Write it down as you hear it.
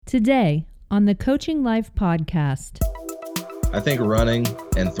Today on the Coaching Life podcast. I think running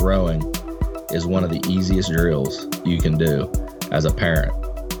and throwing is one of the easiest drills you can do as a parent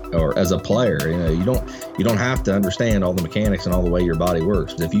or as a player. You don't have to understand all the mechanics and all the way your body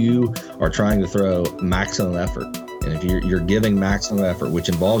works. If you are trying to throw maximum effort, and if you're giving maximum effort, which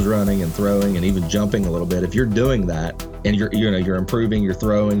involves running and throwing and even jumping a little bit, if you're doing that and you're improving your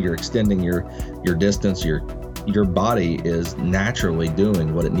throwing, you're extending your distance, your body is naturally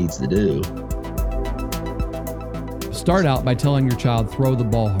doing what it needs to do. Start out by telling your child, throw the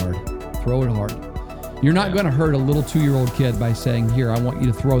ball hard. Throw it hard. You're not going to hurt a little 2-year-old kid by saying, here, I want you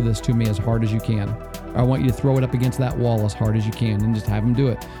to throw this to me as hard as you can. I want you to throw it up against that wall as hard as you can, and just have them do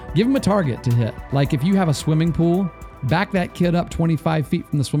it. Give them a target to hit. Like if you have a swimming pool, back that kid up 25 feet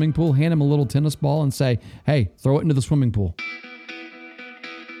from the swimming pool, hand him a little tennis ball and say, hey, throw it into the swimming pool.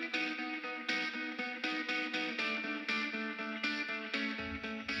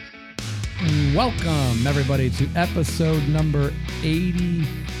 Welcome, everybody, to episode number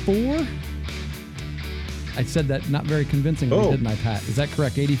 84. I said that not very convincingly, didn't I, Pat? Is that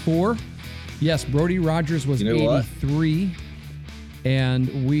correct? 84? Yes, Brody Rogers was 83. What?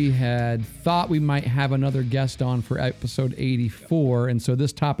 And we had thought we might have another guest on for episode 84. And so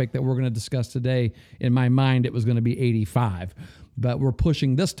this topic that we're going to discuss today, in my mind, it was going to be 85. But we're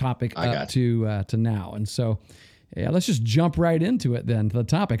pushing this topic up to now. And so... yeah, let's just jump right into it then, to the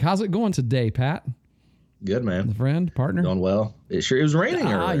topic. How's it going today, Pat? Good, man. The friend, partner? Going well. It was raining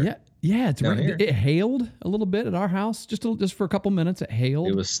earlier. Yeah, it's raining. It hailed a little bit at our house, just for a couple minutes. It hailed.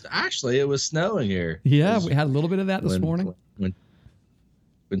 It was snowing here. Yeah, we had a little bit of that this morning.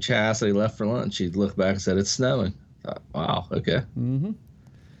 When Chastity left for lunch, she looked back and said, it's snowing. I thought, wow, okay. Mm-hmm. A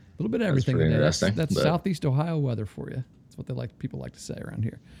little bit of everything today. That's Southeast Ohio weather for you. That's what people like to say around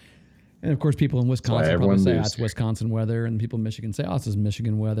here. And, of course, people in Wisconsin probably say, it's Wisconsin weather, and people in Michigan say, this is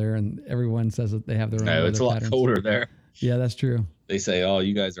Michigan weather, and everyone says that they have their own weather it's a lot patterns. colder there. Yeah, that's true. They say,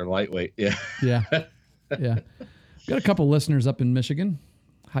 you guys are lightweight. Yeah. Yeah. Got a couple listeners up in Michigan.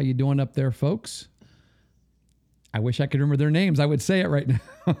 How you doing up there, folks? I wish I could remember their names. I would say it right now.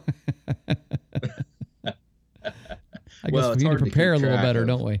 I guess we need to prepare a little better,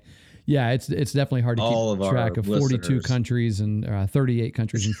 don't we? Yeah, it's definitely hard to keep track of 42 countries and 38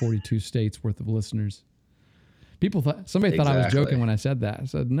 countries and 42 states worth of listeners. Somebody thought I was joking when I said that. I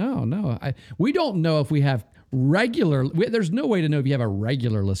said, no. We don't know if we have there's no way to know if you have a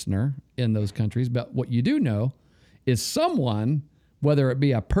regular listener in those countries, but what you do know is someone, whether it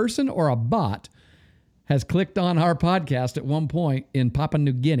be a person or a bot, has clicked on our podcast at one point in Papua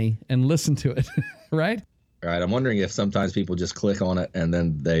New Guinea and listened to it, right? Right. I'm wondering if sometimes people just click on it and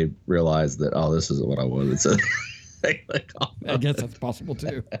then they realize that, this isn't what I wanted. So they click on it. I guess that's possible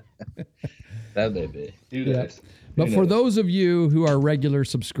too. That may be. Who knows? But for those of you who are regular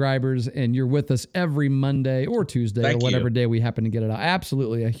subscribers and you're with us every Monday or Tuesday or whatever day we happen to get it out,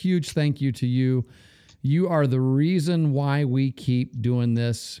 absolutely a huge thank you to you. You are the reason why we keep doing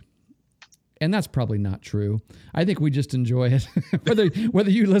this. And that's probably not true. I think we just enjoy it. whether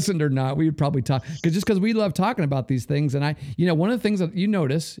you listened or not, we would probably talk because we love talking about these things. And one of the things that you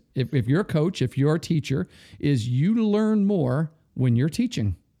notice if you're a coach, if you're a teacher, is you learn more when you're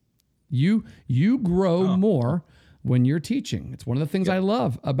teaching. You grow more when you're teaching. It's one of the things I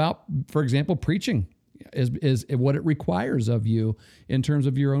love about, for example, preaching is what it requires of you in terms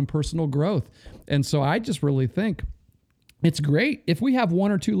of your own personal growth. And so I just really think it's great. If we have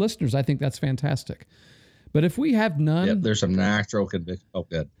 1 or 2 listeners, I think that's fantastic. But if we have none... there's some natural conviction. Oh,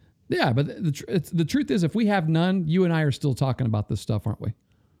 good. Yeah, but the truth is, if we have none, you and I are still talking about this stuff, aren't we?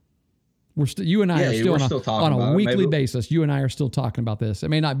 You and I are still on a weekly basis. You and I are still talking about this. It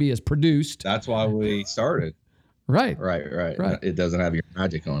may not be as produced. That's why we started. Right. It doesn't have your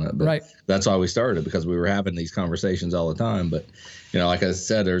magic on it. But that's why we started, because we were having these conversations all the time. But, like I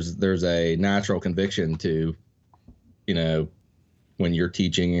said, there's a natural conviction to... when you're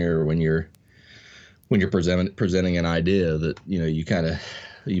teaching or when you're presenting an idea that,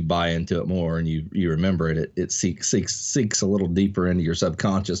 you buy into it more and you remember it. It seeks a little deeper into your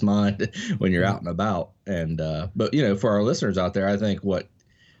subconscious mind when you're out and about. And, but for our listeners out there, I think what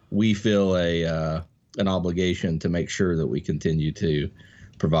we feel an obligation to make sure that we continue to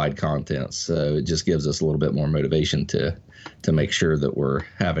provide content. So it just gives us a little bit more motivation to make sure that we're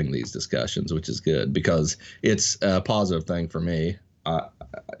having these discussions, which is good because it's a positive thing for me. And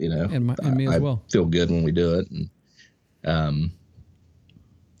me as well. I feel good when we do it, and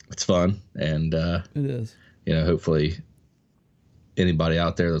it's fun. And it is. Hopefully, anybody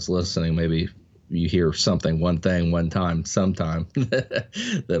out there that's listening maybe you hear something, one thing, one time, sometime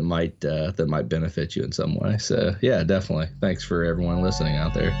that might benefit you in some way. So yeah, definitely. Thanks for everyone listening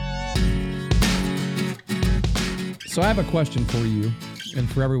out there. So I have a question for you and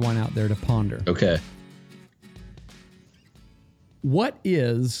for everyone out there to ponder. Okay. What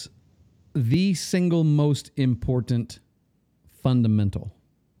is the single most important fundamental?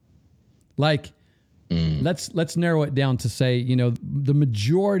 Like, let's narrow it down to say, the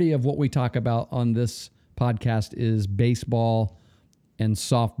majority of what we talk about on this podcast is baseball and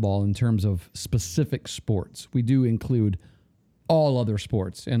softball in terms of specific sports. We do include all other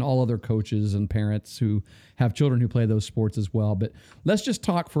sports and all other coaches and parents who have children who play those sports as well. But let's just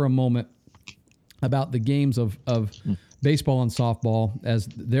talk for a moment about the games of baseball and softball, as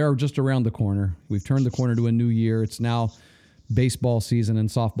they're just around the corner. We've turned the corner to a new year. It's now baseball season, and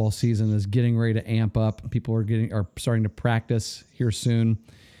softball season is getting ready to amp up. People are starting to practice here soon.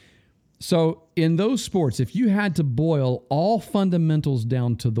 So in those sports, if you had to boil all fundamentals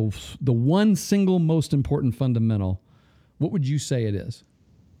down to the one single most important fundamental, what would you say it is?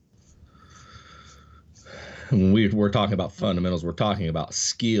 When we're talking about fundamentals, we're talking about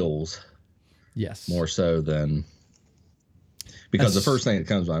skills. Yes. More so than, because the first thing that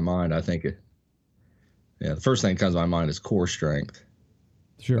comes to my mind, the first thing that comes to my mind is core strength.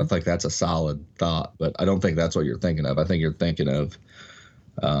 Sure. I think that's a solid thought, but I don't think that's what you're thinking of. I think you're thinking of,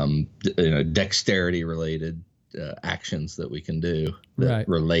 dexterity related actions that we can do that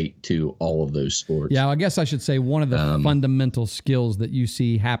relate to all of those sports. Yeah, I guess I should say one of the fundamental skills that you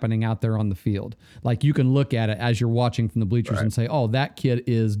see happening out there on the field. Like, you can look at it as you're watching from the bleachers and say, oh, that kid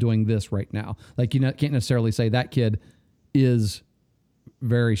is doing this right now. Like, you can't necessarily say that kid is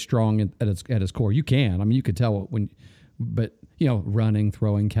very strong at its core. You can. I mean, you could tell but running,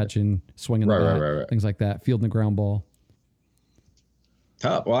 throwing, catching, swinging the bat, things like that, fielding the ground ball.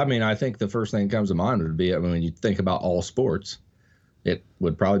 Well, I mean, I think the first thing that comes to mind would be, when you think about all sports, it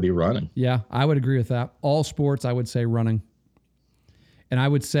would probably be running. Yeah, I would agree with that. All sports, I would say running. And I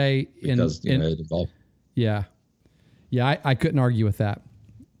would say it involves. Yeah. Yeah, I couldn't argue with that.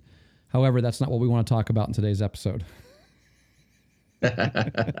 However, that's not what we want to talk about in today's episode.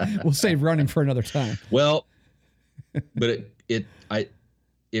 We'll save running for another time. Well, but it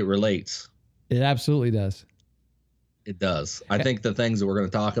relates. It absolutely does. It does. I think the things that we're going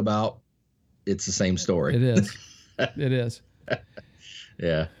to talk about, it's the same story. It is. It is.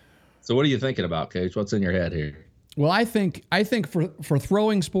 Yeah. So what are you thinking about, Coach? What's in your head here? Well, I think for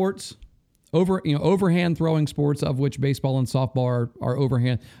throwing sports, overhand throwing sports, of which baseball and softball are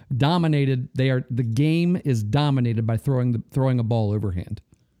overhand dominated. The game is dominated by throwing a ball overhand.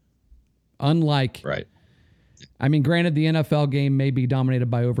 Unlike, I mean, granted, the NFL game may be dominated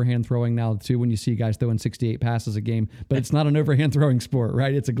by overhand throwing now too, when you see guys throwing 68 passes a game, but it's not an overhand throwing sport,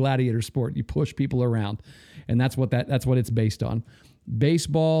 right? It's a gladiator sport. You push people around, and that's what it's based on.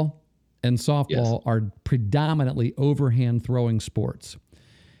 Baseball and softball are predominantly overhand throwing sports.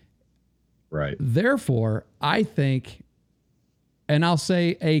 Right. Therefore, I think, and I'll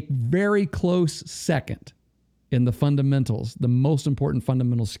say a very close second in the fundamentals, the most important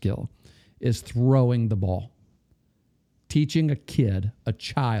fundamental skill is throwing the ball. Teaching a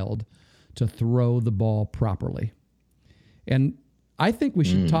child to throw the ball properly. And I think we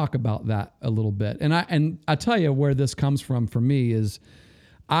should talk about that a little bit. And I tell you where this comes from for me is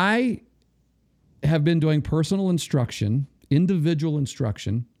I have been doing personal instruction, individual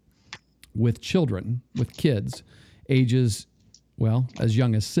instruction with children, with kids, ages, as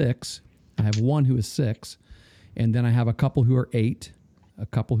young as 6. I have one who is 6, and then I have a couple who are 8, a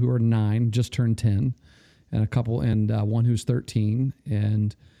couple who are 9, just turned 10, and a couple, and one who's 13.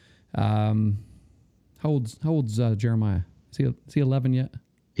 And how old's Jeremiah? Is he 11 yet?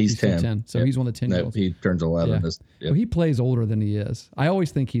 He's 10. So he's one of the 10-year-olds. He turns 11. Yeah. Well, he plays older than he is. I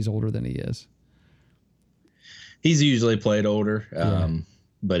always think he's older than he is. He's usually played older,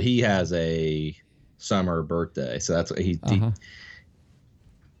 but he has a summer birthday, so that's he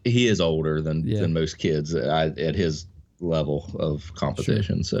is older than most kids at his level of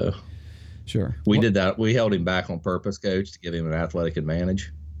competition. Sure. So sure, we did that. We held him back on purpose, Coach, to give him an athletic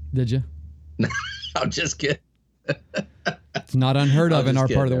advantage. Did you? I'm just kidding. It's not unheard of in our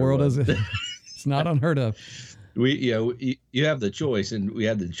part of the world, is it? It's not unheard of. You have the choice, and we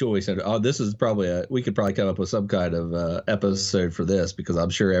had the choice, and this is probably we could probably come up with some kind of episode for this, because I'm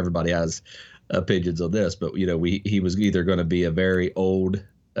sure everybody has opinions on this. But he was either going to be a very old,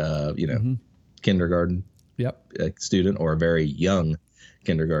 kindergarten student, or a very young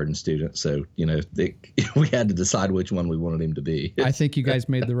kindergarten student. So we had to decide which one we wanted him to be. I think you guys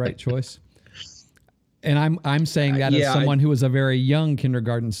made the right choice. And I'm saying that as someone who was a very young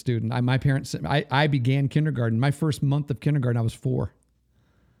kindergarten student. My parents, I began kindergarten. My first month of kindergarten, I was 4.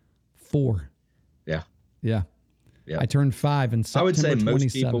 4. Yeah. Yeah. Yeah. I turned 5 in September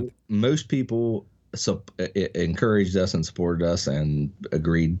 27th. I would say most people encouraged us and supported us and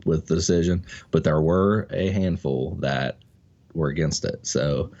agreed with the decision, but there were a handful that were against it.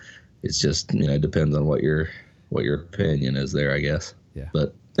 So it's just, depends on what your opinion is there, I guess. Yeah.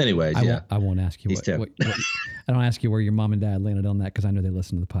 But anyways, I won't ask you I don't ask you where your mom and dad landed on that, because I know they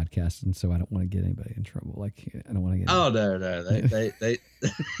listen to the podcast, and so I don't want to get anybody in trouble. Like, I don't want to get. Oh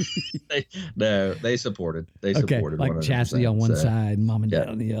no, they supported. They supported. Like Chastity on one side, and mom and dad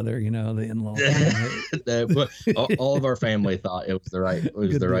on the other. The in-laws. But all of our family thought it was the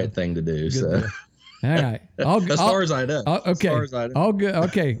right thing to do. So. All right. As far as I know. Okay. As far as I know. All good.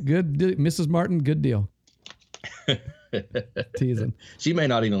 Okay. Good. Mrs. Martin, good deal. Teasing. She may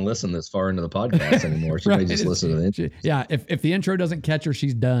not even listen this far into the podcast anymore. She may just listen to the intro. Yeah. If the intro doesn't catch her,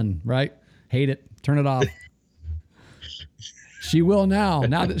 she's done. Right? Hate it. Turn it off. She will now.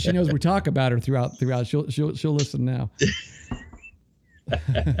 Now that she knows we talk about her throughout, she'll listen now.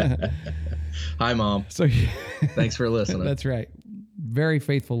 Hi, Mom. So thanks for listening. That's right. Very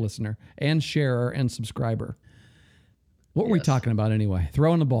faithful listener and sharer and subscriber. What were we talking about anyway?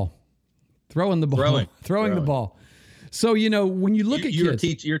 Throwing the ball. Throwing the ball. So, when you look at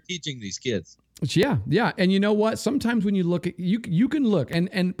kids. You're teaching these kids. Yeah. And you know what? Sometimes when you look at, you can look,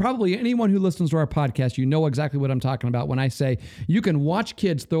 and probably anyone who listens to our podcast, exactly what I'm talking about when I say you can watch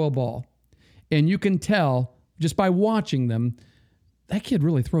kids throw a ball, and you can tell just by watching them, that kid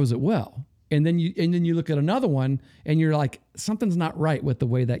really throws it well. And then you look at another one and you're like, something's not right with the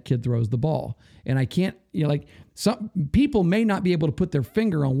way that kid throws the ball. And I can't, some people may not be able to put their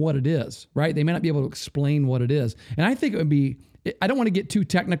finger on what it is, right? They may not be able to explain what it is. And I think it would be, I don't want to get too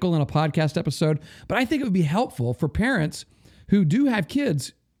technical in a podcast episode, but I think it would be helpful for parents who do have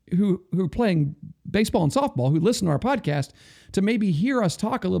kids who are playing baseball and softball, who listen to our podcast, to maybe hear us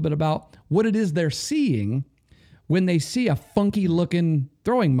talk a little bit about what it is they're seeing when they see a funky looking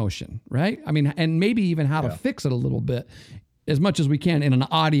throwing motion, right? I mean, and maybe even how to fix it a little bit, as much as we can in an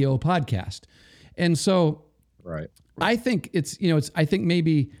audio podcast. And so right. I think I think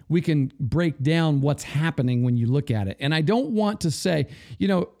maybe we can break down what's happening when you look at it. And I don't want to say,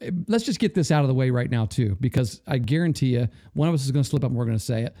 let's just get this out of the way right now too, because I guarantee you one of us is going to slip up and we're going to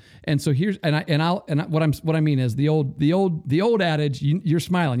say it. And so here's, what I mean is the old adage, you're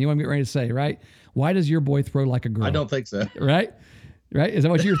smiling. You want me to get ready to say, right? Why does your boy throw like a girl? I don't think so. Right? Is that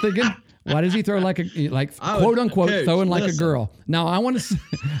what you're thinking? Why does he throw quote unquote Coach, throwing like a girl? Now I want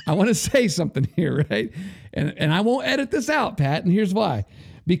to say something here, right? And I won't edit this out, Pat. And here's why: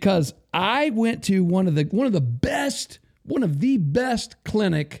 because I went to one of the best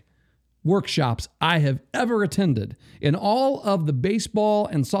clinic workshops I have ever attended. In all of the baseball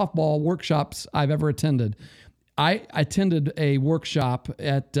and softball workshops I've ever attended, I attended a workshop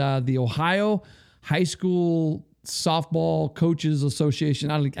at the Ohio High School Softball Coaches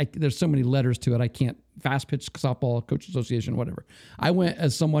Association. There's so many letters to it. I can't. Fast Pitch Softball Coaches Association, whatever. I went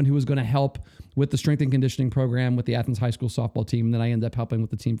as someone who was going to help with the strength and conditioning program with the Athens High School softball team. And then I ended up helping with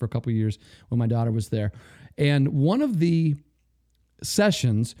the team for a couple of years when my daughter was there. And one of the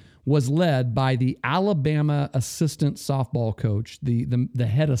sessions was led by the Alabama assistant softball coach, the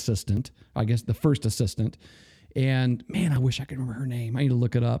head assistant, I guess the first assistant. And man, I wish I could remember her name. I need to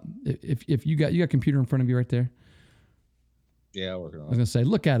look it up. If you got a computer in front of you right there. Yeah, working on it. I was going to say,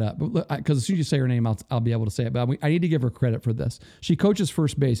 look that up, because as soon as you say her name, I'll be able to say it. But I need to give her credit for this. She coaches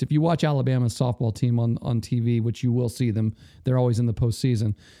first base. If you watch Alabama's softball team on TV, which you will see them, they're always in the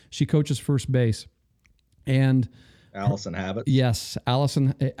postseason. She coaches first base. And Allison Habetz. Yes,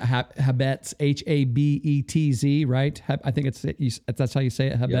 Allison Habetz, Habetz, right? I think that's how you say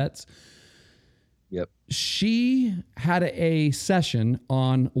it, Habetz. Yep. She had a session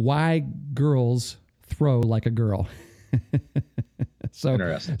on why girls throw like a girl.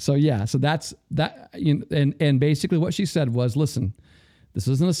 Interesting. So that's that. And basically what she said was, listen, this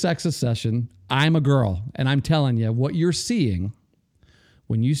isn't a sexist session. I'm a girl, and I'm telling you what you're seeing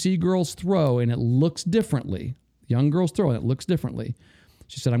when you see girls throw and it looks differently. Young girls throw and it looks differently.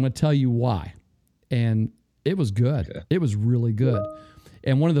 She said, I'm going to tell you why. And it was good. Okay. It was really good.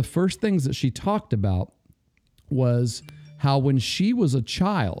 And one of the first things that she talked about was how when she was a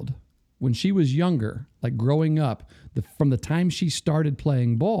child, when she was younger, like growing up, from the time she started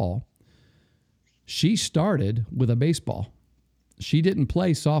playing ball, she started with a baseball. She didn't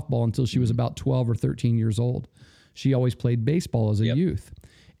play softball until she was about 12 or 13 years old. She always played baseball as a youth.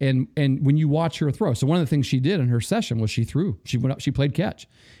 And when you watch her throw, so one of the things she did in her session was she threw. She went up, she played catch.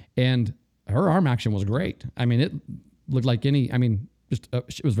 And her arm action was great. I mean, it looked like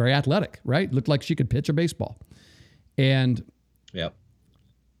it was very athletic, right? Looked like she could pitch a baseball. And yep.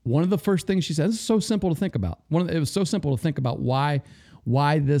 One of the first things she said, this is so simple to think about. It was so simple to think about why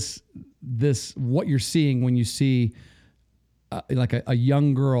this what you're seeing when you see like a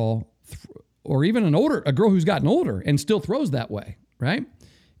young girl or even a girl who's gotten older and still throws that way, right?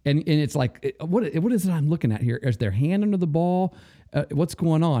 And it's like, what is it I'm looking at here? Is their hand under the ball? What's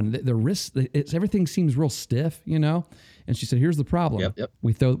going on? The wrist, everything seems real stiff, you know? And she said, here's the problem. Yep.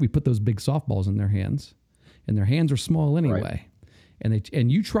 We put those big softballs in their hands, and their hands are small anyway. Right.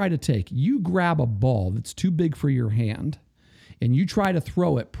 And you grab a ball that's too big for your hand, and you try to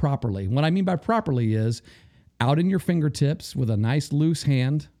throw it properly. What I mean by properly is out in your fingertips with a nice loose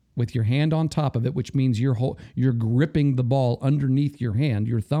hand, with your hand on top of it, which means you're gripping the ball underneath your hand,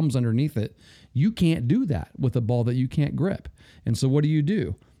 your thumb's underneath it. You can't do that with a ball that you can't grip. And so what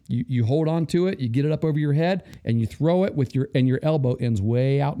do? You hold on to it, you get it up over your head, and you throw it with your elbow ends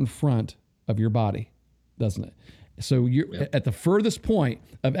way out in front of your body, doesn't it? So at the furthest point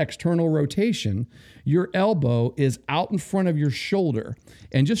of external rotation, your elbow is out in front of your shoulder.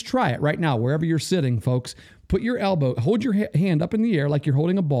 And just try it right now, wherever you're sitting, folks. Put your elbow, hold your hand up in the air like you're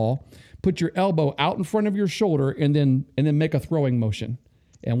holding a ball. Put your elbow out in front of your shoulder, and then make a throwing motion.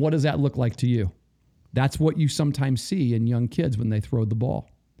 And what does that look like to you? That's what you sometimes see in young kids when they throw the ball.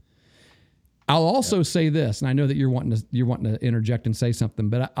 I'll also say this, and I know that you're wanting to interject and say something,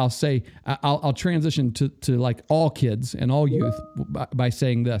 but I'll say I'll transition to like all kids and all youth by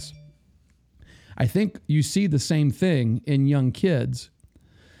saying this. I think you see the same thing in young kids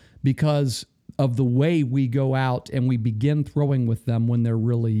because of the way we go out and we begin throwing with them when they're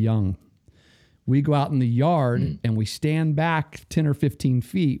really young. We go out in the yard and we stand back 10 or 15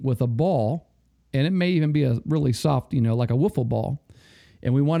 feet with a ball, and it may even be a really soft, like a wiffle ball.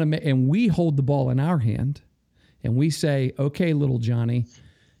 And we hold the ball in our hand, and we say, okay, little Johnny,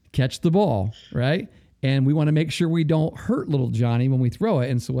 catch the ball, right? And we want to make sure we don't hurt little Johnny when we throw it.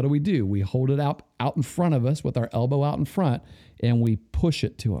 And so what do? We hold it out in front of us with our elbow out in front, and we push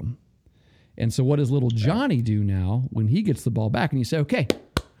it to him. And so what does little Johnny do now when he gets the ball back and you say, okay,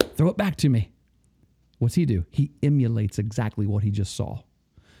 throw it back to me? What's he do? He emulates exactly what he just saw.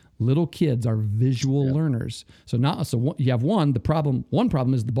 Little kids are visual learners. So you have one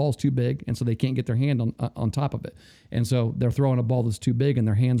problem is the ball's too big, and so they can't get their hand on top of it. And so they're throwing a ball that's too big, and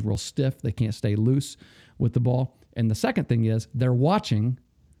their hand's real stiff. They can't stay loose with the ball. And the second thing is they're watching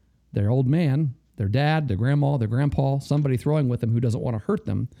their old man, their dad, their grandma, their grandpa, somebody throwing with them who doesn't want to hurt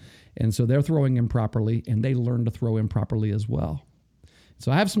them. And so they're throwing improperly, and they learn to throw improperly as well.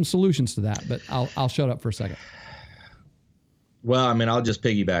 So I have some solutions to that, but I'll shut up for a second. Well, I mean, I'll just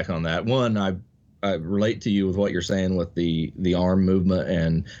piggyback on that. One, I relate to you with what you're saying with the arm movement,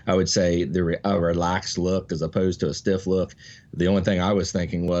 and I would say a relaxed look as opposed to a stiff look. The only thing I was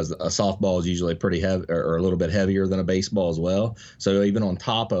thinking was a softball is usually pretty heavy or a little bit heavier than a baseball as well. So even on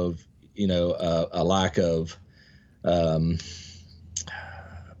top of a lack of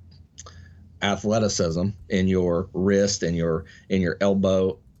athleticism in your wrist and your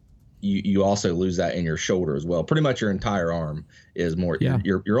elbow, you also lose that in your shoulder as well. Pretty much your entire arm is more. Yeah.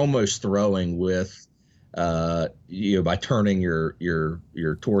 You're almost throwing with by turning your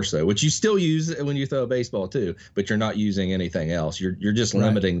torso, which you still use when you throw a baseball too, but you're not using anything else. You're just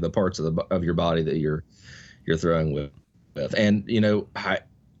limiting the parts of your body that you're throwing with. And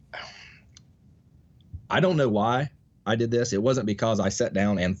I don't know why I did this. It wasn't because I sat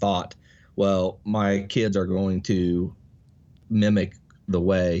down and thought, well, my kids are going to mimic the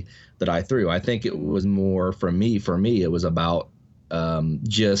way that I threw. I think it was more for me, it was about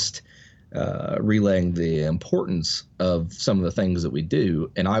just relaying the importance of some of the things that we do.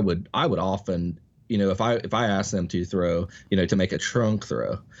 And I would often, if I asked them to throw, to make a trunk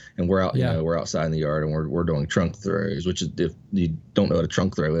throw, and we're out, we're outside in the yard and we're doing trunk throws, which is, if you don't know what a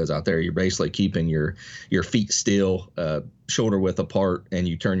trunk throw is out there, you're basically keeping your feet still, shoulder width apart, and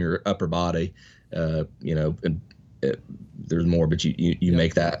you turn your upper body, and there's more, but you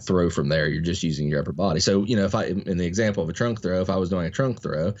make that throw from there. You're just using your upper body. So, if in the example of a trunk throw, if I was doing a trunk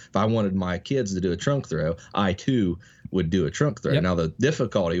throw, if I wanted my kids to do a trunk throw, I too would do a trunk throw. Yep. Now, the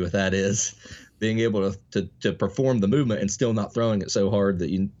difficulty with that is being able to perform the movement and still not throwing it so hard that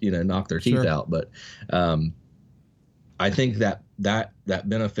you knock their teeth out. But I think that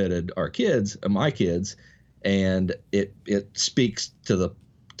benefited our kids, my kids, and it speaks to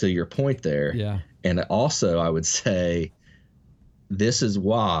your point there. Yeah. And also, I would say this is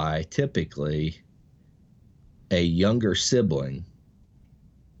why typically a younger sibling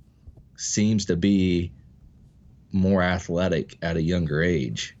seems to be more athletic at a younger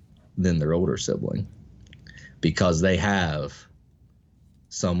age, than their older sibling because they have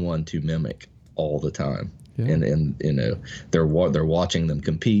someone to mimic all the time. Yeah. And you know, they're watching them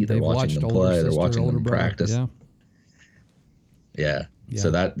compete, they're watching them play, they're watching them practice. Yeah.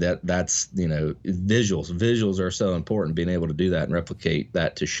 So that's, you know, visuals are so important, being able to do that and replicate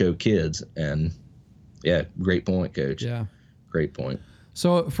that to show kids. And yeah, great point, Coach. Yeah. Great point.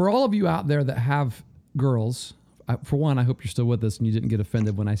 So for all of you out there that have girls, for one, I hope you're still with us and you didn't get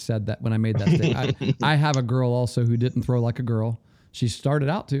offended when I said that, when I made that statement. I have a girl also who didn't throw like a girl. She started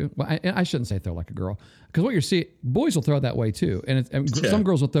out to. Well, I shouldn't say throw like a girl, because what you're seeing, boys will throw that way too, and some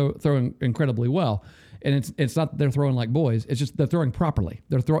girls will throw incredibly well, and it's not that they're throwing like boys. It's just they're throwing properly.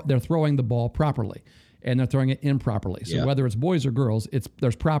 They're throwing the ball properly, and they're throwing it improperly. So whether it's boys or girls,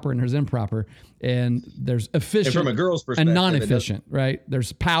 there's proper and there's improper, and there's efficient and from a girl's perspective and non-efficient, right?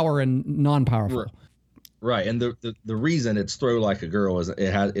 There's power and non-powerful. Right, and the reason it's throw like a girl is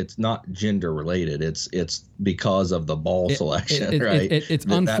it's not gender related. It's because of the ball selection, right? It's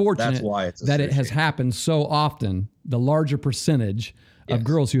unfortunate that's why it's that it has happened so often. The larger percentage of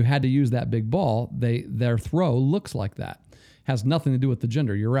girls who had to use that big ball, their throw looks like that. Has nothing to do with the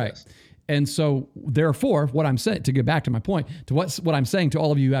gender. You're right. Yes. And so, therefore, what I'm saying, to get back to my point, to what I'm saying to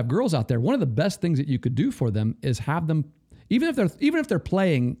all of you who have girls out there, one of the best things that you could do for them is have them, even if they're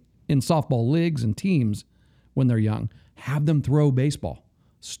playing in softball leagues and teams when they're young, have them throw baseball.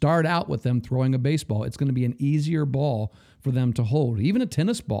 Start out with them throwing a baseball. It's going to be an easier ball for them to hold. Even a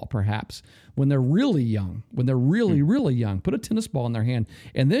tennis ball, perhaps, when they're really young, when they're really, really young. Put a tennis ball in their hand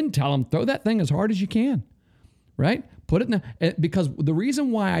and then tell them, throw that thing as hard as you can, right? Put it in there. Because the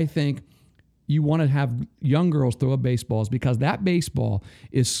reason why I think you want to have young girls throw a baseball is because that baseball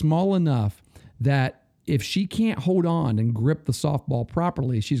is small enough that if she can't hold on and grip the softball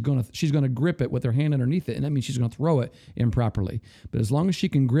properly, she's gonna grip it with her hand underneath it, and that means she's gonna throw it improperly. But as long as she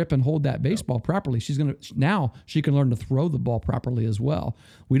can grip and hold that baseball properly, now she can learn to throw the ball properly as well.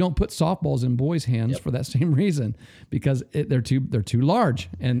 We don't put softballs in boys' hands for that same reason, because they're too large,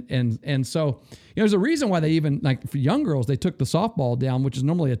 and so, you know, there's a reason why they even, like, for young girls, they took the softball down, which is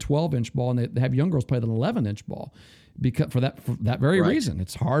normally a 12-inch ball, and they have young girls play with an 11-inch ball. Because for that very reason,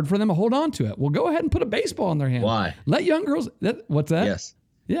 it's hard for them to hold on to it. Well, go ahead and put a baseball in their hand. Why? Let young girls. What's that? Yes.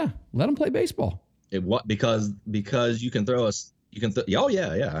 Yeah. Let them play baseball. Because you can throw us. You can. Oh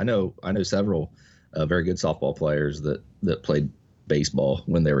yeah. I know several very good softball players that played baseball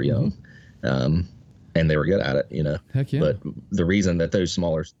when they were young, and they were good at it. You know. Heck yeah. But the reason that those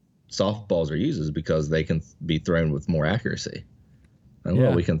smaller softballs are used is because they can be thrown with more accuracy. And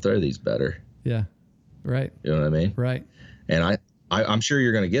well, we can throw these better. Yeah. Right. You know what I mean? Right. And I'm sure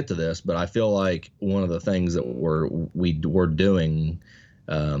you're going to get to this, but I feel like one of the things that we're doing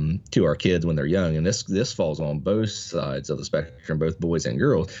to our kids when they're young, and this falls on both sides of the spectrum, both boys and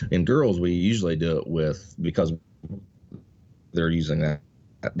girls. In girls, we usually do it because they're using that.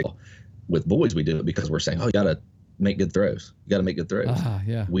 With boys, we do it because we're saying, oh, you got to make good throws. You got to make good throws.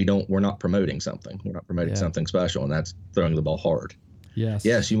 Yeah. We're not promoting something. We're not promoting something special, and that's throwing the ball hard.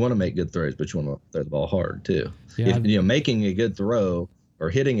 Yes, you want to make good throws, but you want to throw the ball hard too. Yeah. Making a good throw or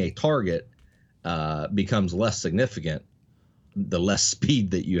hitting a target becomes less significant the less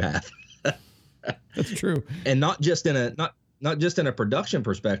speed that you have. That's true. And not just in a production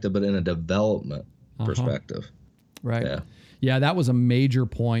perspective, but in a development perspective. Right. Yeah, that was a major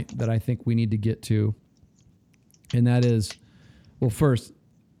point that I think we need to get to, and that is, well, first,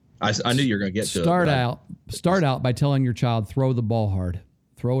 I knew you were going to get to it. Start out by telling your child, throw the ball hard.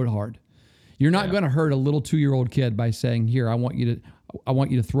 Throw it hard. You're not going to hurt a little 2-year-old kid by saying, here, I want you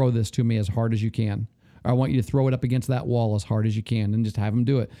to throw this to me as hard as you can. Or I want you to throw it up against that wall as hard as you can, and just have him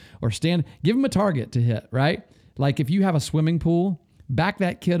do it. Or give him a target to hit, right? Like if you have a swimming pool, back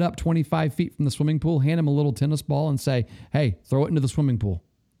that kid up 25 feet from the swimming pool, hand him a little tennis ball and say, hey, throw it into the swimming pool.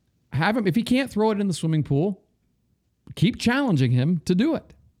 Have him, if he can't throw it in the swimming pool, keep challenging him to do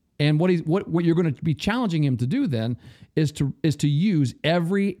it. And what you're going to be challenging him to do then is to use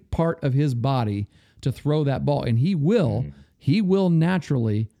every part of his body to throw that ball, and he will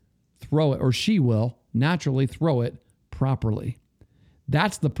naturally throw it, or she will naturally throw it properly.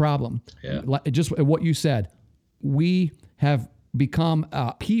 That's the problem. Yeah. Just what you said. We have become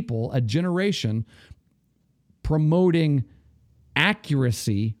a generation promoting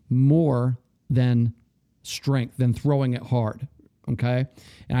accuracy more than strength, than throwing it hard. Okay.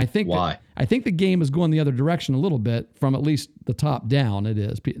 And I think the game is going the other direction a little bit, from at least the top down. It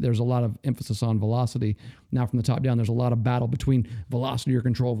is. There's a lot of emphasis on velocity. Now from the top down, there's a lot of battle between velocity or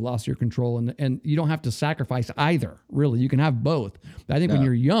control, and you don't have to sacrifice either, really. You can have both. But I think when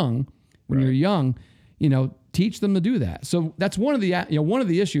you're young, teach them to do that. So that's one of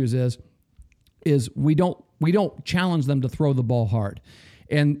the issues is we don't challenge them to throw the ball hard.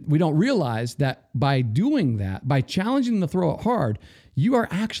 And we don't realize that by doing that, by challenging them to throw it hard, you are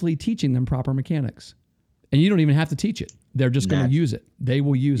actually teaching them proper mechanics. And you don't even have to teach it. They're just going to use it. They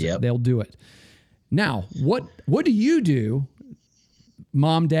will use it. They'll do it. Now, what do you do,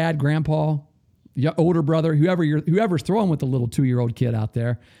 mom, dad, grandpa, your older brother, whoever's throwing with the little 2-year-old kid out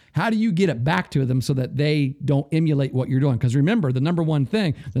there? How do you get it back to them so that they don't emulate what you're doing? Because remember, the number one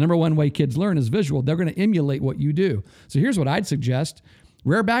way kids learn is visual. They're going to emulate what you do. So here's what I'd suggest.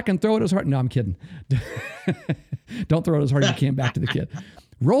 Rear back and throw it as hard. No, I'm kidding. Don't throw it as hard as you can back to the kid.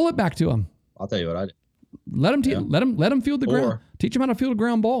 Roll it back to him. I'll tell you what I do. Let him field the ground. Teach him how to field a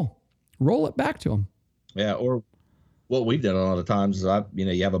ground ball. Roll it back to him. Yeah, or what we've done a lot of times is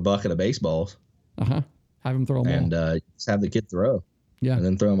you have a bucket of baseballs. Have him throw them all. And just have the kid throw. Yeah. And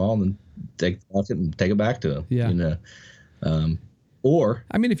then throw them all and take the bucket and take it back to him. Yeah. Or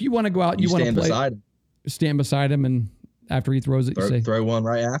if you want to go out, you want to play. Stand beside him, and after he throws it, you say, throw one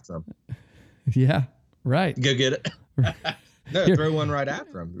right after him. Yeah, right. Go get it. No, throw one right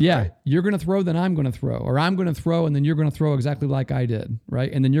after him. Yeah, right. You're going to throw, then I'm going to throw. Or I'm going to throw, and then you're going to throw exactly like I did,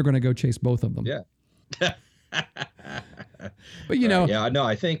 right? And then you're going to go chase both of them. Yeah. But, Yeah, no,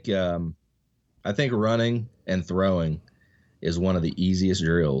 I think running and throwing is one of the easiest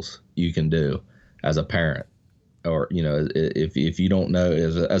drills you can do as a parent. Or if you don't know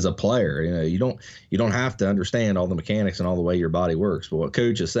as a player, you don't have to understand all the mechanics and all the way your body works. But what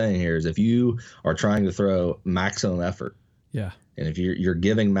coach is saying here is if you are trying to throw maximum effort, and if you're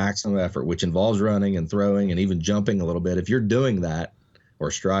giving maximum effort, which involves running and throwing and even jumping a little bit, if you're doing that,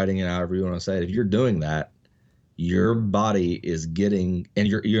 or striding, and however you want to say it, if you're doing that, your body is getting, and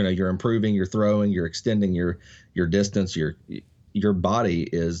you're improving, you're throwing, you're extending your distance, your body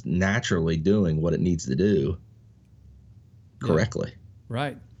is naturally doing what it needs to do correctly. Yeah.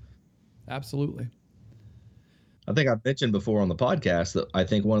 Right. Absolutely. I think I've mentioned before on the podcast that I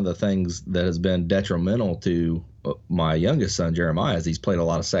think one of the things that has been detrimental to my youngest son, Jeremiah, is he's played a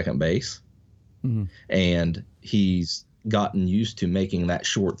lot of second base. Mm-hmm. And he's gotten used to making that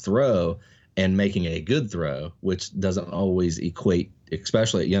short throw and making a good throw, which doesn't always equate,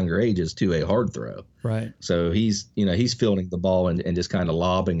 especially at younger ages, to a hard throw. Right. So he's fielding the ball and just kind of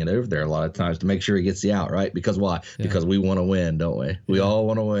lobbing it over there a lot of times to make sure he gets the out, right? Because why? Yeah. Because we want to win, don't we? We all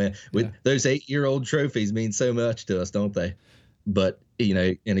want to win. Those 8-year-old trophies mean so much to us, don't they? But,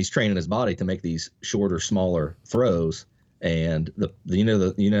 and he's training his body to make these shorter, smaller throws. And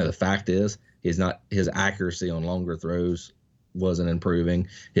the fact is his accuracy on longer throws wasn't improving.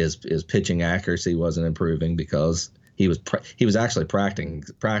 His pitching accuracy wasn't improving because he was actually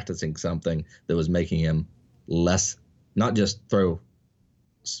practicing something that was making him less, not just throw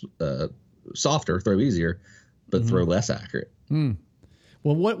softer, throw easier, but throw less accurate. Mm.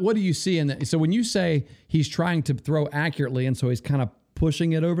 Well, what do you see in that? So when you say he's trying to throw accurately, and so he's kind of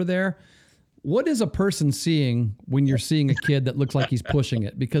pushing it over there, what is a person seeing when you're seeing a kid that looks like he's pushing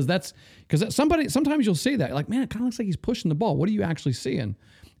it? Because sometimes you'll see that, like, man, it kind of looks like he's pushing the ball. What are you actually seeing?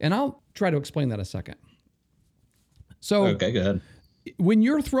 And I'll try to explain that a second. So, okay, go ahead. When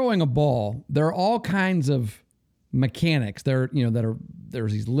you're throwing a ball, there are all kinds of mechanics. There's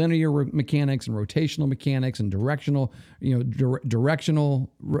these linear mechanics and rotational mechanics and directional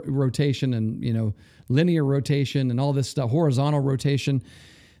rotation and linear rotation and all this stuff, horizontal rotation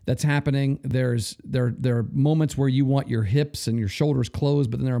that's happening. There are moments where you want your hips and your shoulders closed,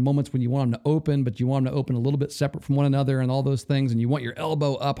 but then there are moments when you want them to open, but you want them to open a little bit separate from one another and all those things, and you want your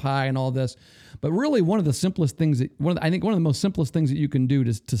elbow up high and all this. But really, one of the simplest things one of the most simplest things that you can do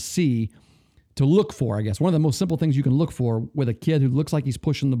to look for, I guess, one of the most simple things you can look for with a kid who looks like he's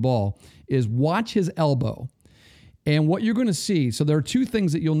pushing the ball is watch his elbow. And what you're going to see, so there are two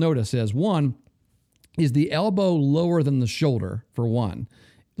things that you'll notice is, one is the elbow lower than the shoulder, for one.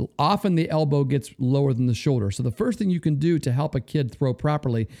 Often the elbow gets lower than the shoulder. So the first thing you can do to help a kid throw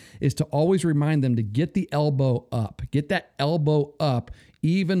properly is to always remind them to get the elbow up. Get that elbow up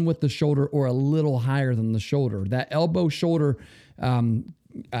even with the shoulder or a little higher than the shoulder. That elbow-shoulder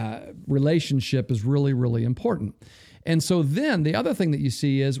relationship is really, really important. And so then the other thing that you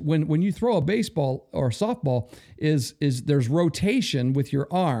see is when you throw a baseball or a softball is there's rotation with your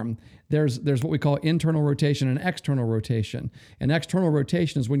arm. There's what we call internal rotation and external rotation. And external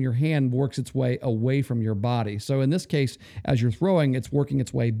rotation is when your hand works its way away from your body. So in this case, as you're throwing, it's working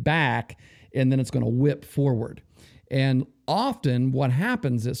its way back, and then it's going to whip forward. And often what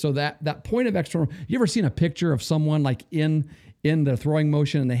happens is, so that point of external, you ever seen a picture of someone like in in the throwing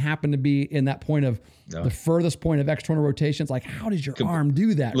motion and they happen to be in that point of the furthest point of external rotation. It's like, how does your arm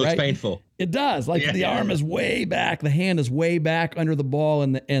do that? Looks right? painful. It does. Like the arm is way back, the hand is way back under the ball,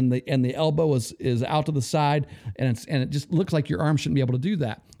 and the elbow is out to the side, and it just looks like your arm shouldn't be able to do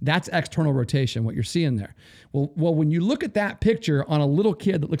that. That's external rotation, what you're seeing there. Well, when you look at that picture on a little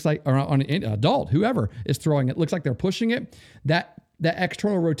kid that looks like, or on an adult, whoever is throwing it, looks like they're pushing it. That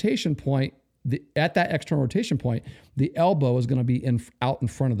external rotation point, at that external rotation point, the elbow is going to be out in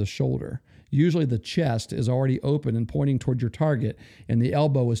front of the shoulder. Usually the chest is already open and pointing toward your target, and the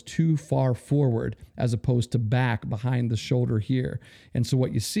elbow is too far forward as opposed to back behind the shoulder here. And so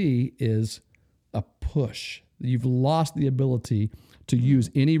what you see is a push. You've lost the ability to use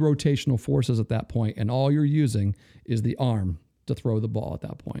any rotational forces at that point, and all you're using is the arm to throw the ball at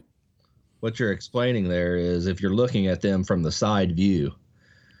that point. What you're explaining there is if you're looking at them from the side view,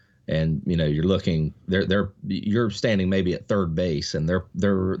 and you're looking, you're standing maybe at third base, and they're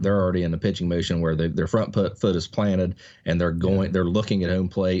already in the pitching motion where their front foot is planted, and they're looking at home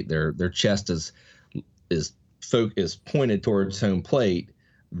plate. Their chest is pointed towards home plate.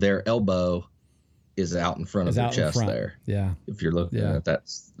 Their elbow is out in front of their chest there. Yeah. If you're looking at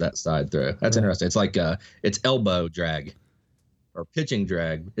that side throw, that's interesting. It's like it's elbow drag. Or pitching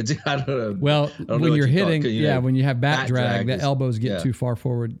drag. I don't know. Well, when you're hitting, when you have bat drag, the elbows get too far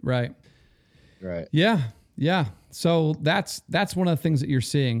forward. Right. Right. Yeah. Yeah. So that's one of the things that you're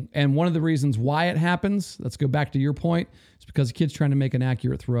seeing. And one of the reasons why it happens, let's go back to your point, is because the kid's trying to make an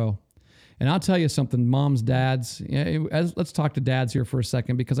accurate throw. And I'll tell you something, moms, dads, let's talk to dads here for a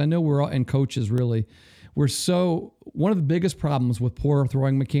second, because I know we're all, and coaches really, one of the biggest problems with poor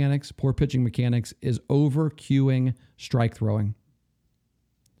throwing mechanics, poor pitching mechanics, is over cueing strike throwing.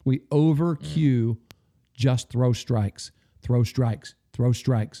 We over cue just throw strikes, throw strikes, throw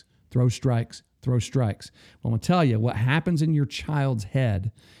strikes, throw strikes, throw strikes. Well, I'm going to tell you what happens in your child's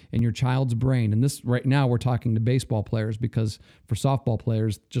head, in your child's brain. And this right now we're talking to baseball players, because for softball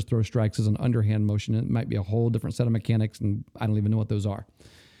players, just throw strikes is an underhand motion. It might be a whole different set of mechanics, and I don't even know what those are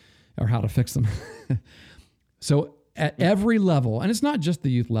or how to fix them. So at every level, and it's not just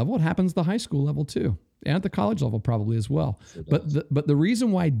the youth level, it happens at the high school level too, and at the college level probably as well. But the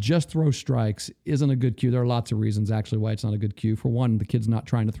reason why just throw strikes isn't a good cue, there are lots of reasons actually why it's not a good cue. For one, the kid's not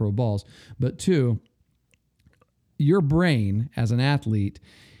trying to throw balls. But two, your brain as an athlete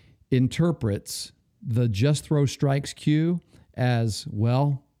interprets the just throw strikes cue as,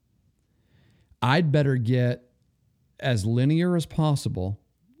 well, I'd better get as linear as possible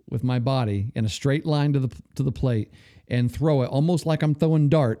with my body in a straight line to the plate and throw it almost like I'm throwing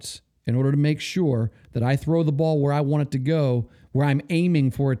darts, in order to make sure that I throw the ball where I want it to go, where I'm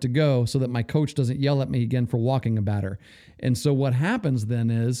aiming for it to go, so that my coach doesn't yell at me again for walking a batter. And so what happens then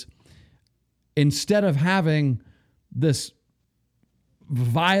is, instead of having this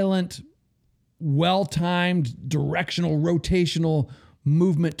violent, well-timed, directional, rotational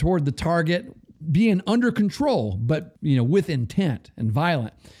movement toward the target, being under control, but with intent and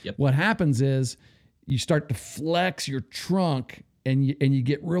violent, what happens is you start to flex your trunk, and you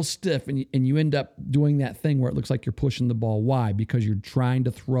get real stiff, and you end up doing that thing where it looks like you're pushing the ball. Why? Because you're trying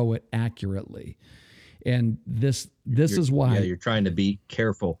to throw it accurately. And this is why. Yeah, you're trying to be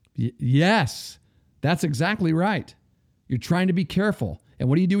careful. Yes, that's exactly right. You're trying to be careful. And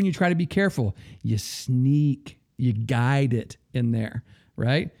what do you do when you try to be careful? You sneak, you guide it in there,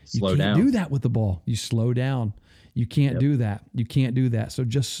 right? Slow down. You can't do that with the ball. You slow down. You can't do that. You can't do that. So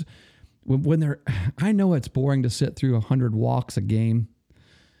just I know it's boring to sit through 100 walks a game,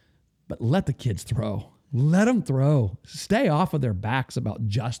 but let the kids throw. Let them throw. Stay off of their backs about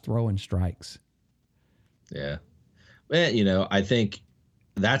just throwing strikes. Yeah. Well, I think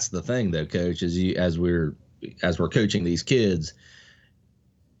that's the thing though, Coach, is as we're coaching these kids,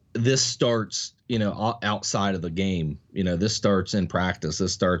 this starts, outside of the game. This starts in practice.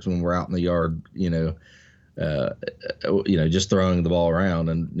 This starts when we're out in the yard, just throwing the ball around,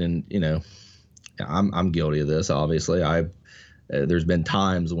 and I'm guilty of this. Obviously, there's been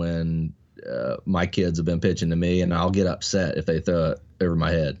times when my kids have been pitching to me, and I'll get upset if they throw it over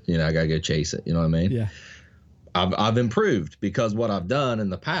my head. I gotta go chase it. You know what I mean? Yeah. I've improved, because what I've done in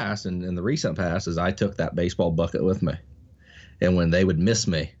the past, and in the recent past, is I took that baseball bucket with me, and when they would miss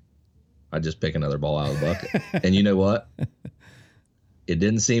me, I'd just pick another ball out of the bucket. And you know what? It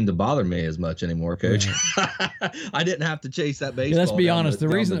didn't seem to bother me as much anymore, Coach. Right. I didn't have to chase that baseball. Let's be honest. The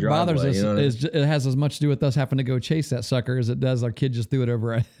reason it bothers us is it has as much to do with us having to go chase that sucker as it does our kid just threw it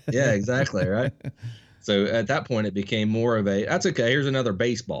over it. Yeah, exactly. Right. So at that point, it became more of that's okay. Here's another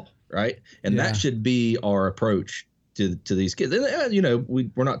baseball. Right. And that should be our approach to these kids. And, you know,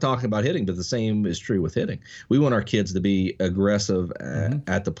 we're not talking about hitting, but the same is true with hitting. We want our kids to be aggressive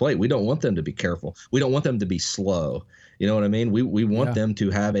at the plate. We don't want them to be careful. We don't want them to be slow. You know what I mean? We want them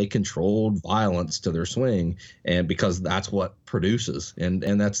to have a controlled violence to their swing, and because that's what produces, and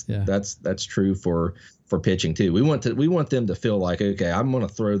that's true for pitching too. We want them to feel like, okay, I'm going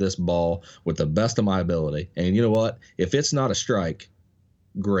to throw this ball with the best of my ability, and you know what? If it's not a strike,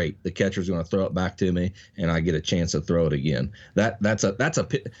 great. The catcher's going to throw it back to me, and I get a chance to throw it again. That's a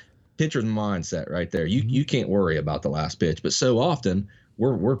pitcher's mindset right there. You can't worry about the last pitch, but so often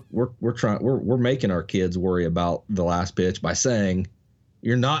we're making our kids worry about the last pitch by saying,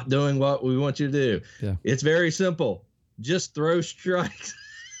 you're not doing what we want you to do. Yeah. It's very simple. Just throw strikes.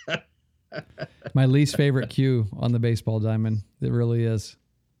 My least favorite cue on the baseball diamond. It really is.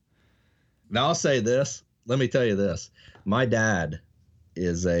 Now I'll say this. Let me tell you this. My dad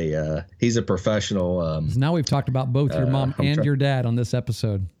is he's a professional. Now we've talked about both your mom and your dad on this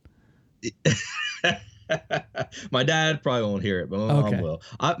episode. My dad probably won't hear it, but my mom will.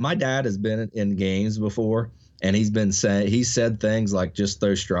 My dad has been in games before, and he said things like, just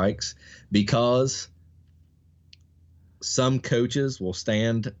throw strikes, because some coaches will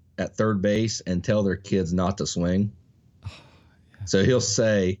stand at third base and tell their kids not to swing. So he'll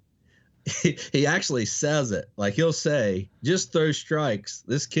say, he actually says it, like he'll say, just throw strikes.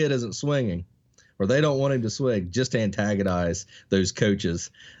 This kid isn't swinging, or they don't want him to swing. Just antagonize those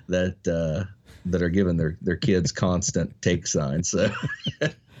coaches that are giving their kids constant take signs. So,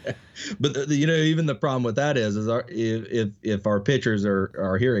 but you know, even the problem with that is if our pitchers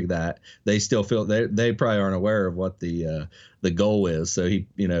are hearing that, they still feel they probably aren't aware of what the goal is. So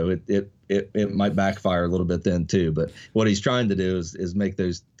it might backfire a little bit then too. But what he's trying to do is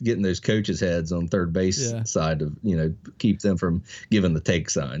getting those coaches' heads on third base side of, you know, keep them from giving the take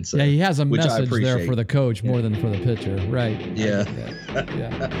sign. So, yeah, he has a message there for the coach more than for the pitcher, right? Yeah.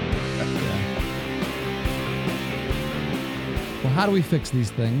 Well, how do we fix these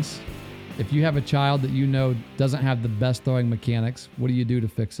things? If you have a child that you know doesn't have the best throwing mechanics, what do you do to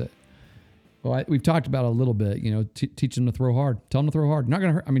fix it? Well, we've talked about it a little bit. You know, teach them to throw hard. Tell them to throw hard. You're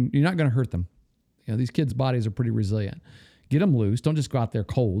not going to hurt them. You know, these kids' bodies are pretty resilient. Get them loose. Don't just go out there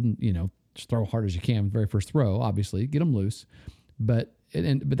cold and, you know, just throw hard as you can. Very first throw, obviously. Get them loose. But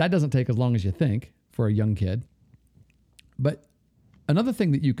that doesn't take as long as you think for a young kid. But another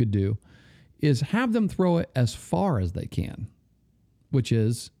thing that you could do is have them throw it as far as they can, which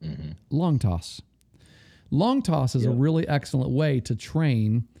is long toss. Long toss is a really excellent way to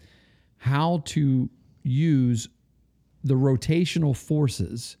train how to use the rotational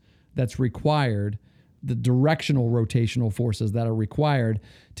forces that's required, the directional rotational forces that are required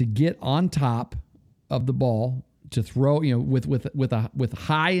to get on top of the ball, to throw, you know, with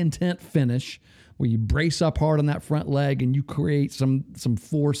high intent finish, where you brace up hard on that front leg and you create some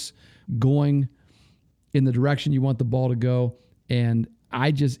force going in the direction you want the ball to go. And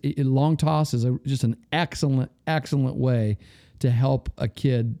long toss is just an excellent way to help a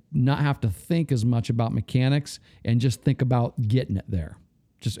kid not have to think as much about mechanics and just think about getting it there.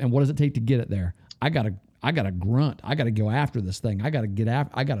 And what does it take to get it there? I gotta grunt. I gotta go after this thing. I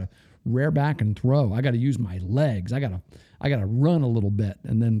gotta rear back and throw. I gotta use my legs. I gotta run a little bit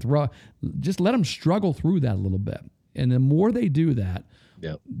and then throw. Just let them struggle through that a little bit. And the more they do that,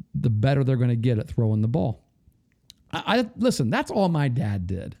 the better they're going to get at throwing the ball. Listen, that's all my dad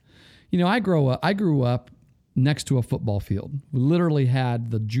did. You know, I grew up next to a football field. We literally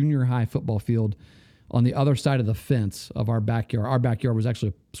had the junior high football field on the other side of the fence of our backyard. Our backyard was actually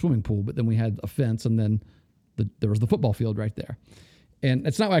a swimming pool, but then we had a fence, and then there was the football field right there. And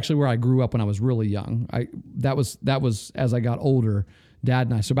it's not actually where I grew up when I was really young. That was as I got older, Dad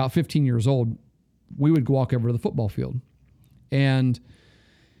and I. So about 15 years old, we would walk over to the football field. And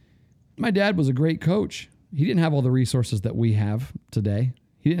my dad was a great coach. He didn't have all the resources that we have today.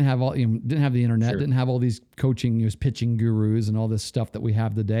 He didn't have didn't have the internet, didn't have all these coaching, pitching gurus and all this stuff that we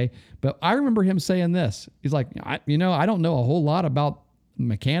have today. But I remember him saying this. He's like, I don't know a whole lot about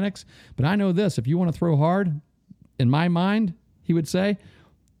mechanics, but I know this. If you want to throw hard, in my mind, he would say,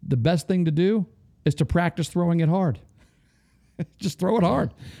 the best thing to do is to practice throwing it hard. Just throw it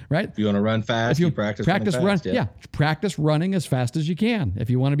hard, right? If you want to run fast, you practice running fast. Practice running as fast as you can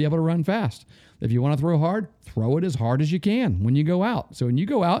if you want to be able to run fast. If you want to throw hard, throw it as hard as you can when you go out. So when you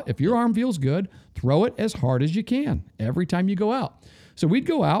go out, if your arm feels good, throw it as hard as you can every time you go out. So we'd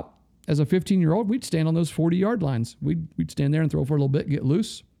go out as a 15-year-old, we'd stand on those 40-yard lines. We'd stand there and throw for a little bit, get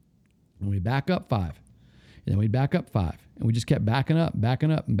loose, and we'd back up 5. And then we'd back up 5. And we just kept backing up, and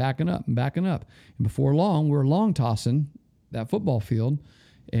backing up. And before long, we were long tossing that football field.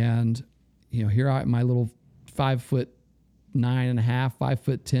 And, here my little 5'9.5",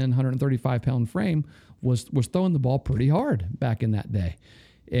 5'10", 135 pound frame was throwing the ball pretty hard back in that day.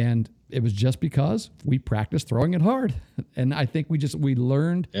 And it was just because we practiced throwing it hard. And I think we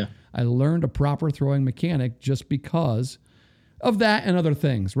learned, I learned a proper throwing mechanic just because of that and other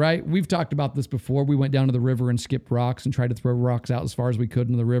things, right? We've talked about this before. We went down to the river and skipped rocks and tried to throw rocks out as far as we could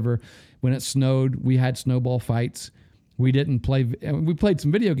into the river. When it snowed, we had snowball fights. We didn't play, we played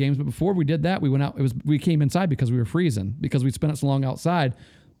some video games, but before we did that, we went out, we came inside because we were freezing, because we spent so long outside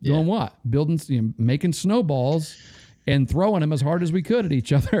doing what? Building, making snowballs and throwing them as hard as we could at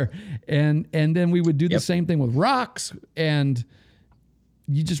each other. And then we would do the same thing with rocks, and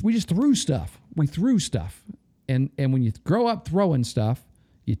we just threw stuff. We threw stuff. And when you grow up throwing stuff,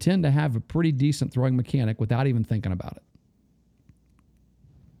 you tend to have a pretty decent throwing mechanic without even thinking about it.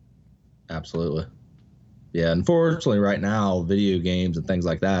 Absolutely. Yeah. Unfortunately, right now, video games and things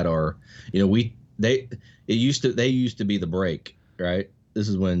like that are, they used to be the break, right? This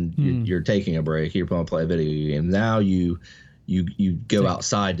is when you're taking a break. You're going to play a video game. Now you go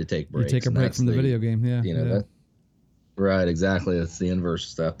outside to take breaks. You take a break from the video game. Yeah. That, right. Exactly. That's the inverse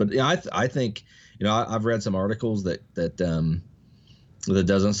stuff. But yeah, I think, I've read some articles that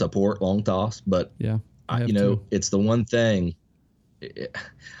doesn't support long toss, but it's the one thing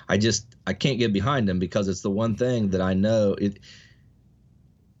I can't get behind them, because it's the one thing that I know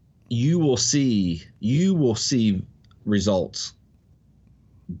you will see results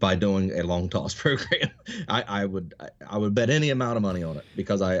by doing a long toss program. I would bet any amount of money on it,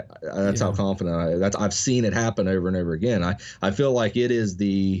 because that's how confident I've seen it happen over and over again. I feel like it's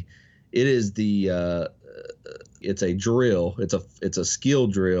a drill. It's a skill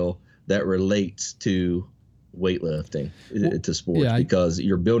drill that relates to weightlifting, to sports, because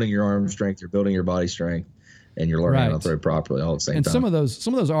you're building your arm strength, you're building your body strength, and you're learning how to throw properly all at the same time. And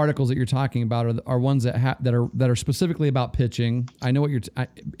some of those articles that you're talking about are ones that are specifically about pitching. I know what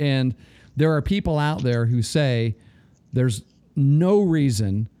and there are people out there who say there's no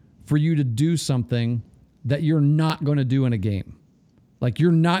reason for you to do something that you're not going to do in a game. Like,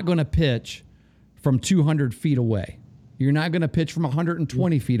 you're not going to pitch from 200 feet away. You're not going to pitch from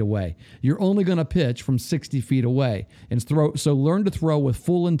 120 feet away. You're only going to pitch from 60 feet away. So learn to throw with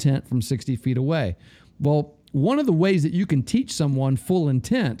full intent from 60 feet away. Well, one of the ways that you can teach someone full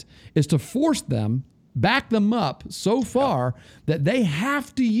intent is to force them, back them up so far that they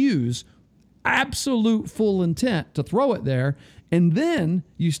have to use absolute full intent to throw it there. And then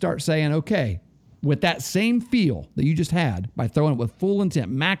you start saying, okay, with that same feel that you just had by throwing it with full intent,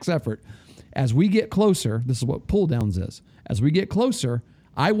 max effort, as we get closer, this is what pull downs is. As we get closer,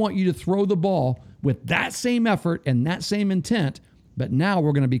 I want you to throw the ball with that same effort and that same intent, but now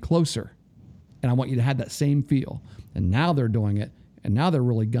we're going to be closer. And I want you to have that same feel. And now they're doing it, and now they're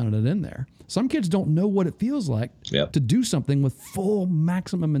really gunning it in there. Some kids don't know what it feels like to do something with full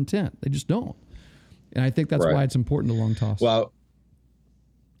maximum intent. They just don't. And I think that's why it's important to long toss. Well,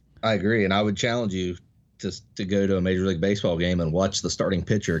 I agree. And I would challenge you to go to a Major League Baseball game and watch the starting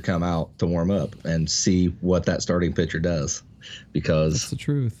pitcher come out to warm up and see what that starting pitcher does. Because that's the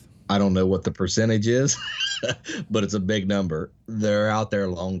truth. I don't know what the percentage is, but it's a big number. They're out there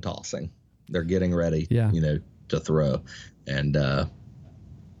long tossing. They're getting ready, to throw. And, I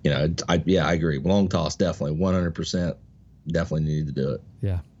agree. Long toss, definitely, 100%, definitely need to do it.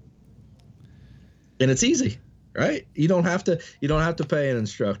 Yeah. And it's easy, right? You don't have to pay an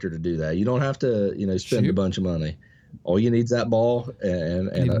instructor to do that. You don't have to, spend a bunch of money. All you need is that ball and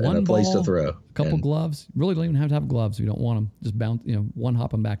a place to throw. A couple gloves. Really don't even have to have gloves if you don't want them. Just bounce, one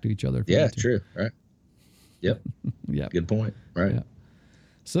hop them back to each other. Yeah, true. Right. Yep. Yeah. Good point. Right. Yeah.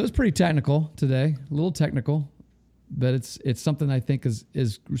 So it's pretty technical today, a little technical, but it's something I think is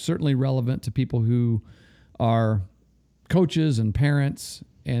certainly relevant to people who are coaches and parents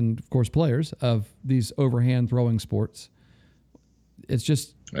and, of course, players of these overhand throwing sports. It's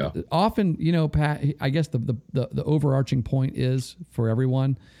just often, Pat, I guess the overarching point is for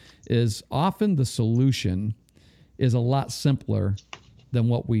everyone is often the solution is a lot simpler than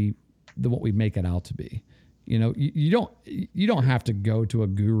what we make it out to be. You don't have to go to a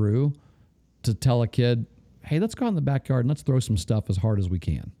guru to tell a kid, hey, let's go out in the backyard and let's throw some stuff as hard as we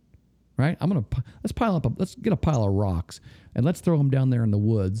can. Right? Let's get a pile of rocks and let's throw them down there in the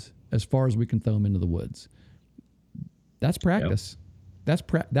woods as far as we can throw them into the woods. That's practice.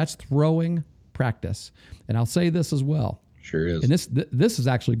 Yep. That's throwing practice. And I'll say this as well. Sure is. And this is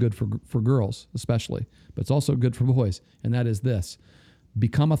actually good for girls especially, but it's also good for boys. And that is this: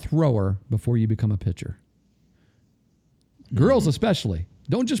 become a thrower before you become a pitcher. Girls especially.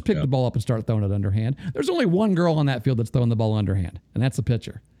 Don't just pick the ball up and start throwing it underhand. There's only one girl on that field that's throwing the ball underhand, and that's the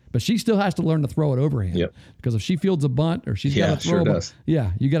pitcher. But she still has to learn to throw it overhand. Yep. Because if she fields a bunt or she's got to throw,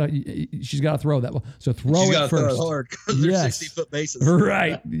 she's got to throw that. So throw it first. Throw it hard because they're 60-foot bases.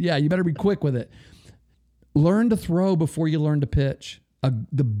 Right. Yeah. You better be quick with it. Learn to throw before you learn to pitch.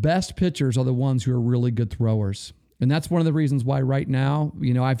 The best pitchers are the ones who are really good throwers. And that's one of the reasons why right now,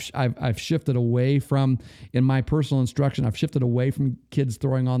 I've shifted away from, in my personal instruction, I've shifted away from kids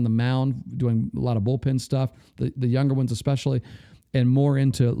throwing on the mound, doing a lot of bullpen stuff, the younger ones especially, and more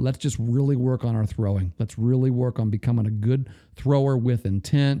into let's just really work on our throwing. Let's really work on becoming a good thrower with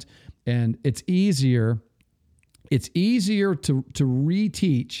intent. And it's easier to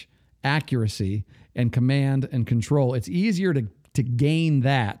reteach accuracy and command and control. It's easier to gain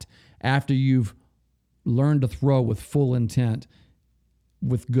that after you've learned to throw with full intent,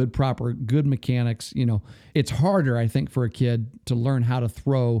 with good mechanics. It's harder, I think, for a kid to learn how to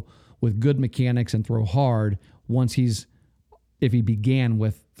throw with good mechanics and throw hard if he began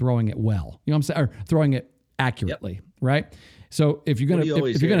with throwing it well. You know what I'm saying? Or throwing it accurately, yep. Right? So if you're gonna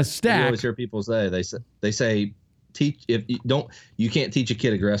stack, you always hear people say they say you can't teach a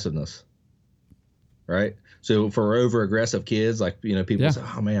kid aggressiveness, right? So for over aggressive kids, like people say,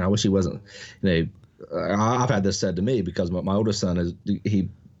 oh man, I wish he wasn't. I've had this said to me because my oldest son he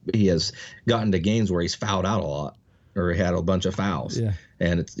has gotten to games where he's fouled out a lot or he had a bunch of fouls,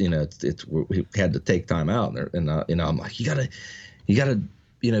 and it's he had to take time out and I'm like, you gotta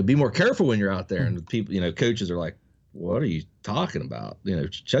be more careful when you're out there, and people coaches are like, what are you talking about?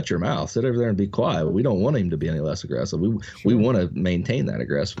 Shut your mouth, sit over there and be quiet. We don't want him to be any less aggressive. We want to maintain that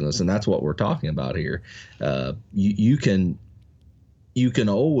aggressiveness, and that's what we're talking about here. You can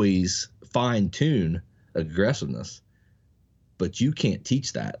always fine tune aggressiveness, but you can't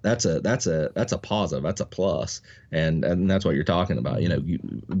teach that. That's a positive. That's a plus, and that's what you're talking about.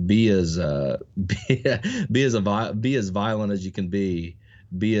 Be as violent as you can be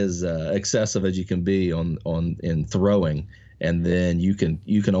as excessive as you can be in throwing, and then you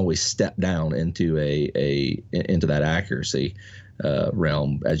can always step down into into that accuracy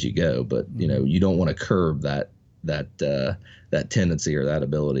realm as you go. But you don't want to curb that tendency or that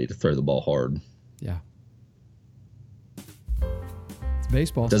ability to throw the ball hard. Yeah. It's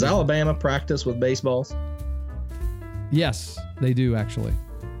baseball. Does Alabama practice with baseballs? Yes, they do actually.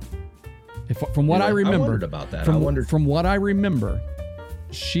 From what I remember, I wondered about that. From what I remember,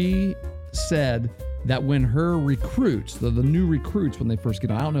 she said that when her recruits, the new recruits, when they first get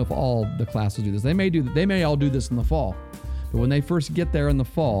on, I don't know if all the classes do this. They may all do this in the fall, but when they first get there in the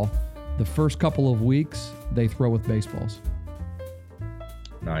fall, the first couple of weeks they throw with baseballs.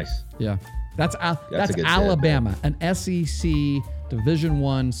 Nice. Yeah, that's Alabama, an SEC Division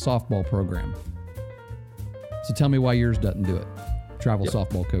I softball program. So tell me why yours doesn't do it. Travel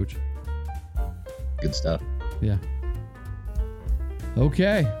softball coach. Good stuff. Yeah.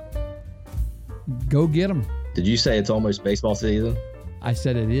 Okay. Go get them. Did you say it's almost baseball season? I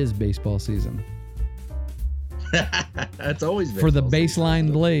said it is baseball season. That's always baseball for the baseline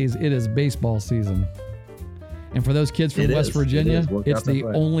season. Blaze, it is baseball season. And for those kids from West Virginia, it's the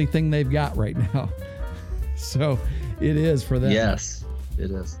only thing they've got right now. So it is for them. Yes,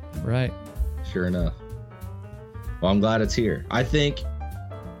 it is. Right. Sure enough. Well, I'm glad it's here. I think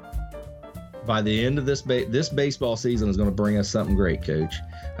by the end of this baseball season is going to bring us something great, Coach.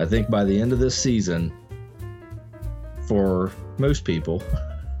 I think by the end of this season, for most people,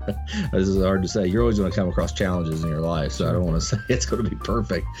 this is hard to say. You're always going to come across challenges in your life, so I don't want to say it's going to be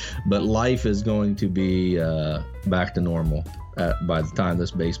perfect. But life is going to be back to normal by the time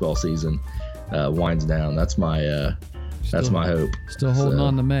this baseball season winds down. That's my hope. Still holding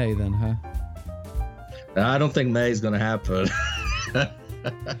on to May, then, huh? I don't think May is going to happen.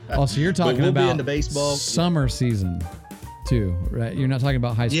 Oh, so you're talking about into baseball summer season too, right? You're not talking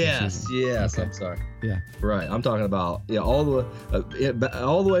about high school season. Yes. Okay. I'm sorry. Yeah. Right. I'm talking about all the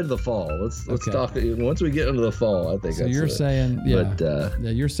way to the fall. Let's talk. Once we get into the fall, I think. So that's you're it. saying,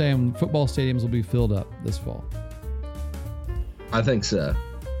 you're saying football stadiums will be filled up this fall. I think so.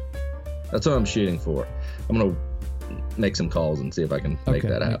 That's what I'm shooting for. I'm gonna make some calls and see if I can make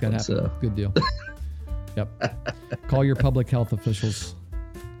that happen. So good deal. Yep. Call your public health officials.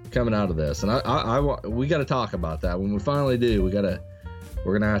 Coming out of this, and we got to talk about that when we finally do. We're gonna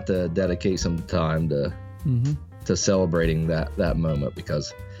have to dedicate some time to celebrating that moment,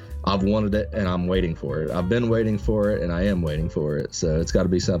 because I've wanted it and I'm waiting for it. I've been waiting for it and I am waiting for it. So it's got to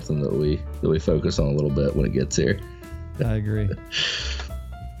be something that we focus on a little bit when it gets here. I agree.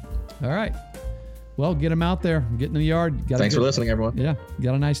 All right. Well, get them out there. Get in the yard. Thanks for listening, everyone. Yeah.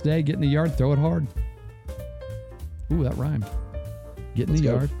 Got a nice day. Get in the yard. Throw it hard. Ooh, that rhymed. Get in the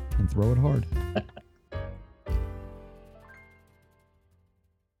yard and throw it hard.